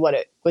do and what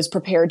it was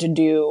prepared to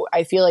do.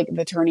 I feel like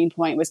the turning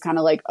point was kind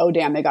of like, oh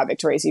damn, they got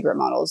Victoria's Secret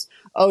models.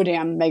 Oh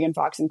damn, Megan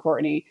Fox and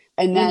Kourtney.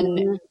 And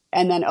then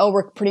oh,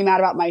 we're pretty mad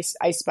about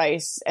Ice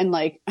Spice. And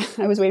like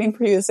I was waiting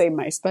for you to say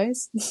My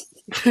Spice.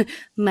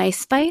 My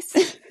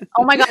Spice?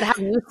 Oh my God. Have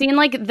you seen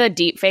like the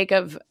deep fake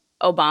of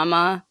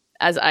Obama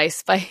as Ice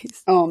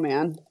Spice? Oh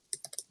man.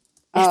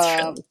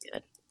 It's really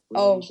good.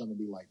 It's going to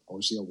be like,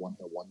 oh, she had one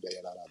hit one day,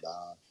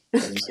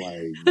 And it's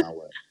like, now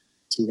what?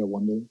 2 hit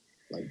one day?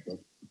 Like,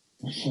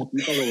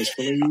 you thought it was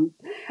filling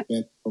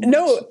you?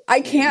 No,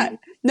 I can't.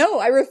 No,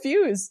 I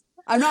refuse.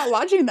 I'm not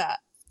watching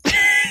that.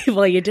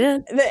 Well, you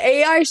did. The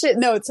AI shit.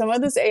 No, some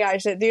of this AI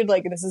shit, dude.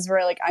 Like, this is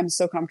where like I'm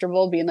so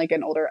comfortable being like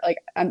an older. Like,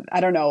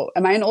 I don't know.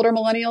 Am I an older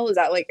millennial? Is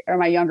that like, or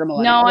am I younger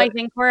millennial? No, I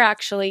think we're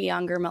actually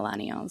younger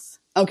millennials.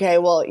 Okay,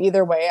 well,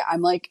 either way,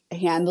 I'm like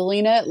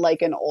handling it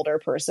like an older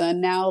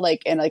person now,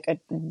 like in like a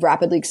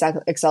rapidly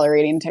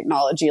accelerating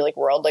technology like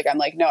world. Like I'm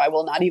like, no, I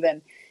will not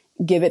even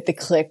give it the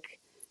click.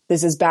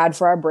 This is bad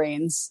for our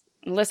brains.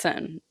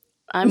 Listen,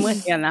 I'm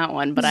with you on that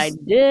one, but I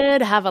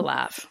did have a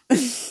laugh.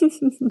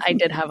 I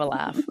did have a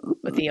laugh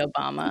with the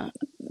Obama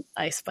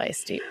Ice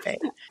Spice deep fake.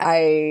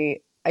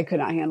 I could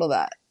not handle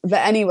that.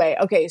 But anyway,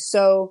 okay,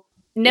 so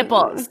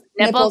nipples.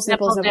 Nipple. Oh,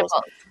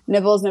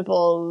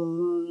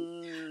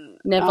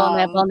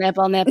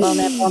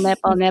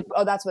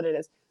 that's what it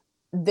is.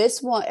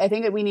 This one, I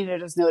think that we need to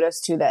just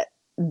notice too that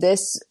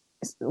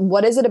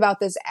what is it about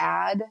this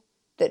ad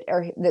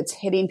that's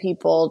hitting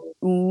people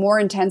more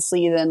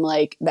intensely than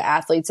like the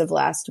athletes of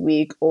last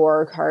week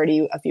or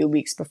Cardi a few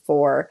weeks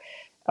before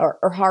or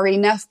Hari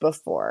Neff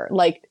before?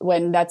 Like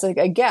when that's like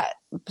a get.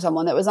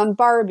 someone that was on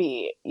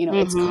Barbie. You know,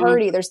 it's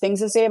Cardi. There's things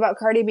to say about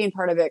Cardi being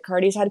part of it.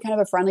 Cardi's had kind of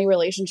a friendly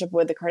relationship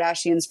with the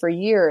Kardashians for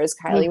years.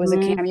 Kylie was a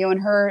cameo in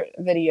her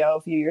video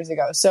a few years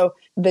ago. So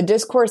the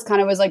discourse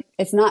kind of was like,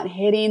 it's not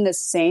hitting the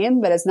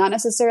same, but it's not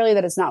necessarily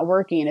that it's not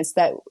working. It's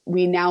that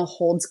we now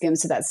hold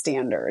Skims to that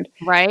standard.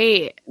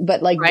 Right.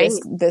 But like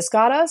this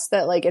got us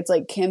that like, it's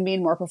like Kim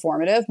being more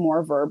performative,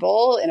 more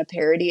verbal in a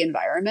parody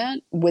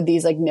environment with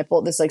these like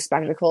this like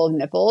spectacle of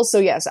nipples. So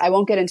yes, I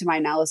won't get into my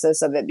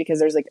analysis of it because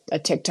there's like a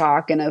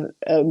TikTok and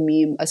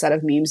a set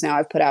of memes now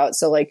I've put out.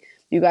 So like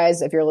you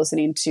guys, if you're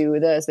listening to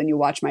this, then you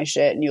watch my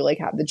shit and you like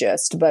have the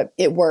gist, but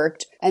it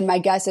worked. And my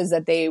guess is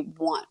that they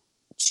want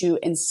to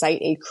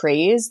incite a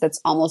craze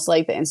that's almost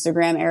like the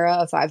Instagram era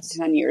of 5 to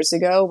 10 years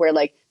ago, where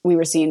like we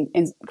were seeing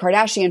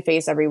Kardashian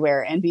face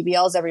everywhere and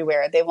BBLs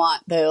everywhere. They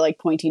want the like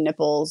pointy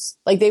nipples.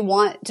 Like they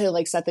want to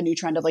like set the new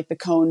trend of like the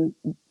cone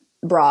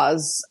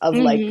bras of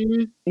like,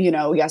 you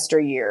know,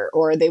 yesteryear,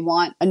 or they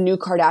want a new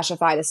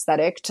Kardashified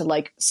aesthetic to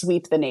like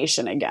sweep the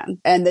nation again.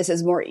 And this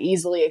is more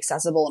easily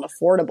accessible and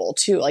affordable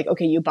too. Like,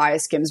 okay, you buy a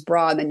Skims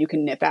bra and then you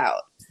can nip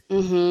out.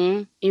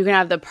 You can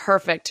have the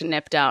perfect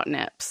nipped out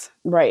nips.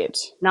 Right.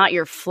 Not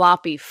your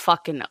floppy,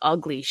 fucking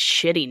ugly,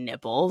 shitty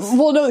nipples.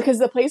 Well, no, because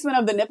the placement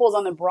of the nipples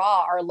on the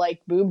bra are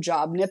like boob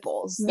job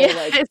nipples.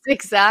 Yes, like,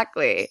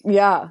 exactly.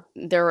 Yeah.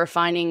 They're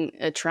refining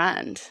a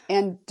trend.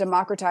 And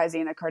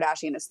democratizing a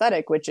Kardashian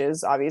aesthetic, which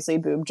is obviously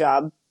boob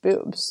job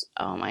boobs.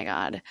 Oh my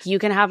God. You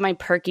can have my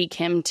perky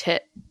Kim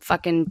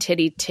fucking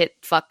titty tit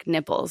fuck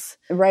nipples.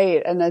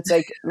 Right. And it's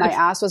like, my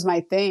ass was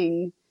my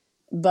thing.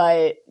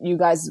 But you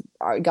guys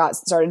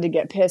started to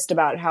get pissed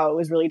about how it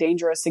was really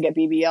dangerous to get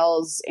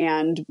BBLs,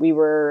 and we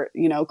were,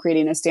 you know,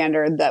 creating a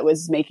standard that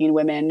was making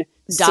women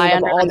die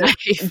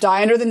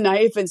under the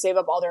knife and save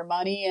up all their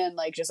money and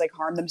like just like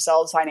harm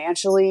themselves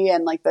financially,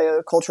 and like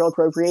the cultural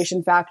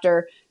appropriation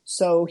factor.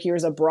 So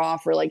here's a bra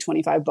for like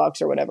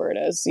 $25 or whatever it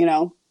is, you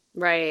know?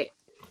 Right.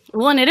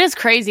 Well, and it is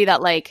crazy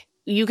that like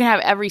you can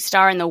have every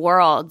star in the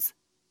world,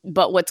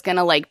 but what's going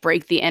to like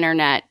break the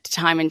internet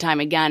time and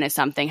time again is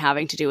something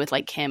having to do with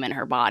like Kim and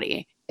her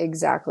body.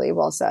 Exactly.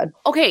 Well said.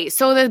 Okay.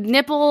 So the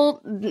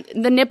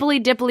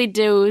nipply dipply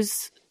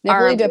doos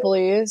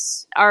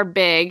are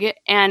big.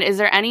 And is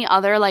there any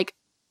other like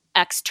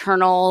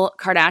external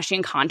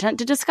Kardashian content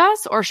to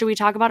discuss, or should we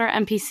talk about our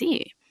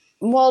NPC?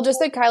 Well, just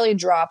that Kylie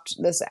dropped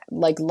this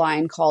like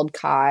line called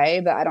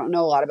Kai, but I don't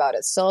know a lot about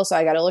it still. So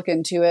I got to look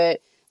into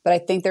it. But I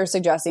think they're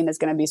suggesting it's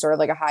going to be sort of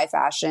like a high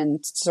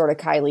fashion sort of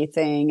Kylie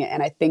thing.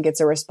 And I think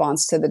it's a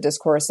response to the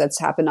discourse that's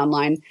happened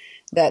online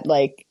that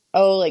like,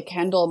 oh, like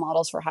Kendall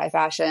models for high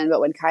fashion, but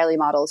when Kylie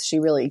models, she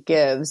really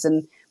gives.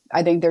 And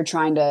I think they're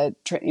trying to,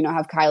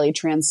 have Kylie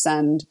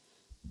transcend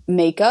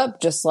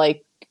makeup just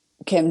like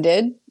Kim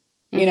did,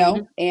 you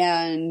know,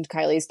 and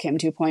Kylie's Kim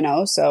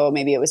 2.0. So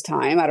maybe it was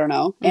time. I don't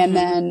know. And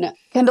then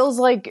Kendall's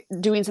like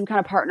doing some kind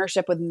of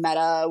partnership with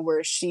Meta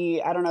where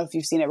I don't know if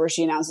you've seen it, where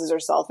she announces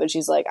herself and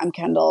she's like, I'm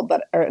Kendall,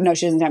 no,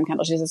 she doesn't say I'm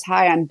Kendall. She says,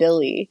 hi, I'm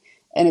Billy.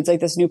 And it's like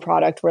this new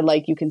product where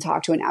like you can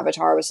talk to an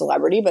avatar of a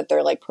celebrity, but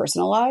they're like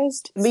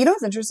personalized. But you know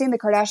what's interesting? The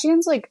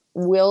Kardashians like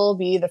will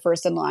be the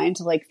first in line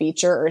to like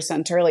feature or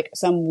center like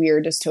some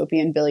weird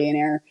dystopian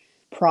billionaire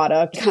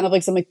product, kind of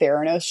like some like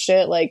Theranos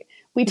shit. Like,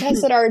 we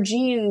tested our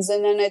genes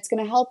and then it's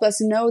going to help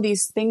us know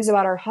these things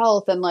about our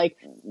health and like,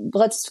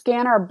 let's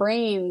scan our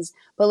brains.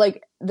 But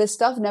like this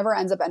stuff never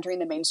ends up entering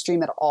the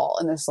mainstream at all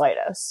in the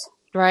slightest.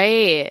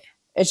 Right.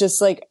 It's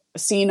just like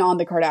seen on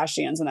the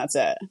Kardashians and that's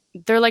it.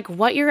 They're like,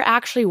 what you're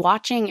actually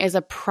watching is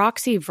a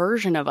proxy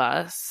version of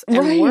us.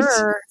 And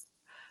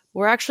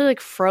we're actually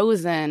like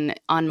frozen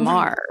on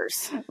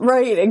Mars.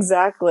 Right.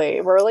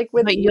 Exactly. We're like,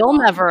 but you'll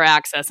never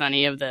access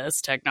any of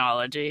this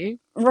technology.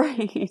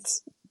 Right.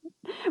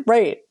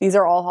 Right. These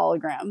are all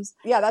holograms.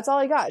 Yeah, that's all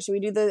I got. Should we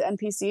do the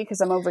NPC?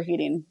 Because I'm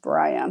overheating where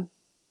I am.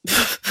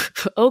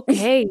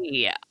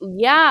 Okay.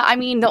 Yeah. I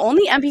mean, the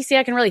only NPC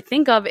I can really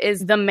think of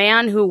is the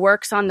man who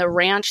works on the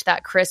ranch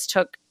that Chris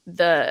took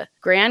the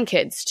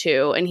grandkids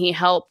to, and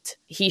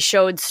he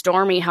showed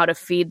Stormy how to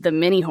feed the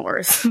mini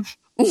horse.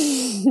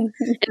 And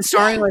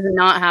Stormy was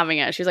not having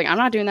it. She was like, I'm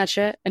not doing that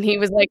shit. And he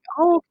was like,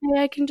 oh,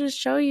 okay, I can just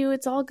show you.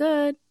 It's all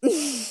good.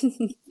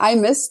 I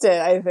missed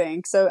it, I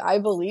think. So I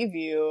believe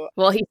you.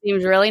 Well, he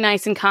seemed really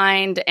nice and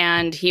kind,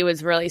 and he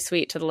was really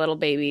sweet to the little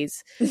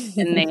babies.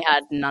 And they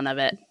had none of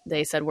it.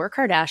 They said, we're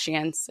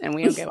Kardashians, and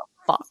we don't give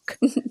a fuck.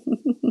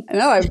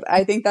 No,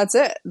 I think that's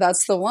it.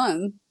 That's the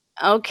one.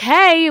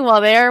 Okay, well,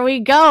 there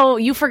we go.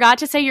 You forgot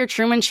to say your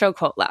Truman Show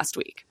quote last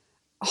week.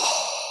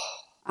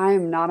 I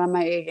am not on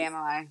my A game, am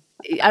I?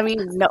 I mean,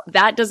 no,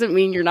 that doesn't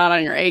mean you're not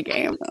on your A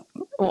game.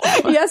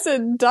 Yes,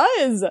 it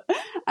does.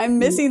 I'm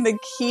missing the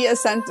key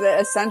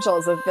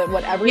essentials of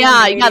what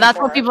everyone. Yeah, that's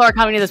what people are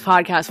coming to this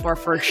podcast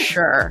for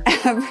sure.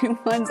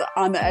 Everyone's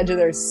on the edge of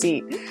their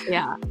seat.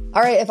 Yeah.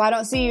 All right, if I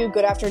don't see you,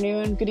 good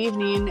afternoon, good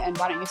evening, and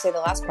why don't you say the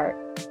last part?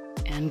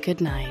 And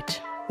good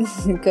night.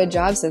 Good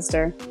job,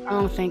 sister.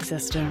 Oh, thanks,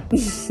 sister.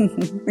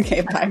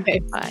 Okay, bye. Okay,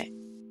 bye.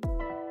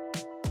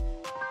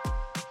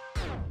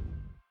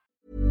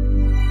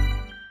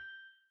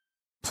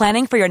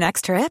 Planning for your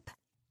next trip?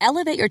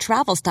 Elevate your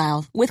travel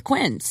style with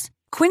Quince.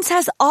 Quince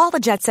has all the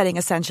jet-setting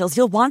essentials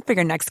you'll want for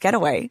your next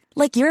getaway,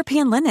 like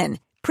European linen,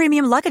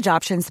 premium luggage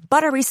options,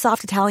 buttery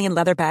soft Italian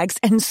leather bags,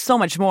 and so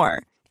much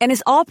more. And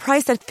is all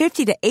priced at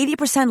 50 to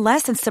 80%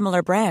 less than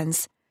similar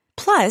brands.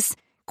 Plus,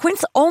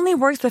 Quince only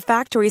works with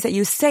factories that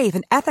use safe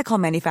and ethical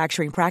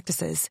manufacturing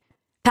practices.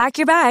 Pack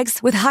your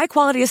bags with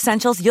high-quality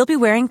essentials you'll be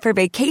wearing for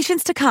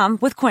vacations to come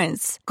with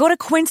Quince. Go to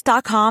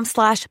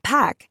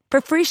quince.com/pack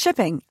for free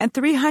shipping and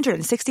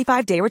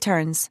 365-day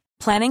returns.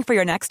 Planning for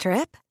your next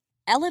trip?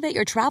 Elevate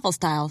your travel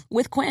style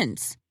with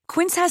Quince.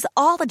 Quince has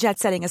all the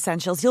jet-setting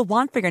essentials you'll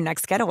want for your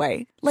next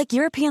getaway, like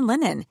European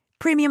linen,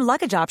 premium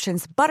luggage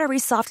options, buttery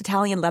soft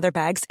Italian leather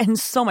bags, and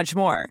so much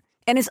more.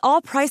 And is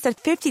all priced at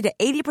 50 to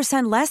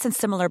 80% less than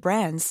similar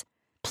brands.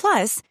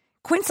 Plus,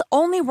 Quince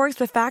only works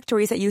with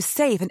factories that use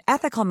safe and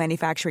ethical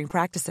manufacturing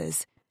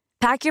practices.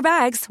 Pack your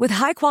bags with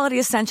high-quality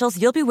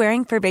essentials you'll be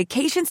wearing for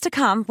vacations to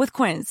come with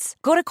Quince.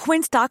 Go to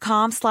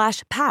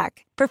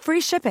quince.com/pack for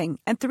free shipping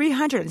and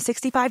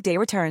 365-day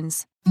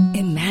returns.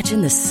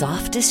 Imagine the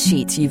softest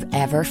sheets you've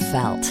ever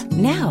felt.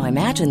 Now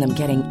imagine them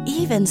getting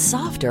even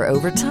softer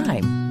over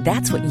time.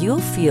 That's what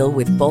you'll feel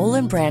with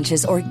Boll &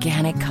 Branch's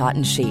organic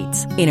cotton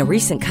sheets. In a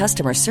recent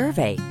customer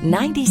survey,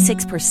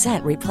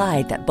 96%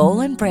 replied that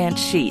Boll & Branch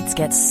sheets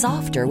get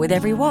softer with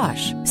every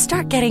wash.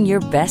 Start getting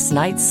your best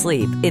night's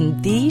sleep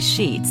in these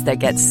sheets that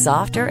get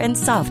softer and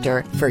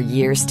softer for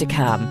years to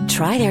come.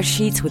 Try their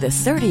sheets with a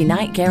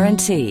 30-night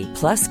guarantee.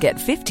 Plus, get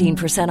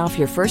 15% off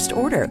your first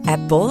order at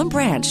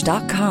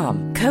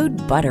bollandbranch.com. Code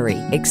BUTTERY.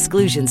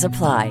 Exclusions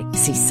apply.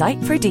 See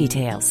site for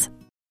details.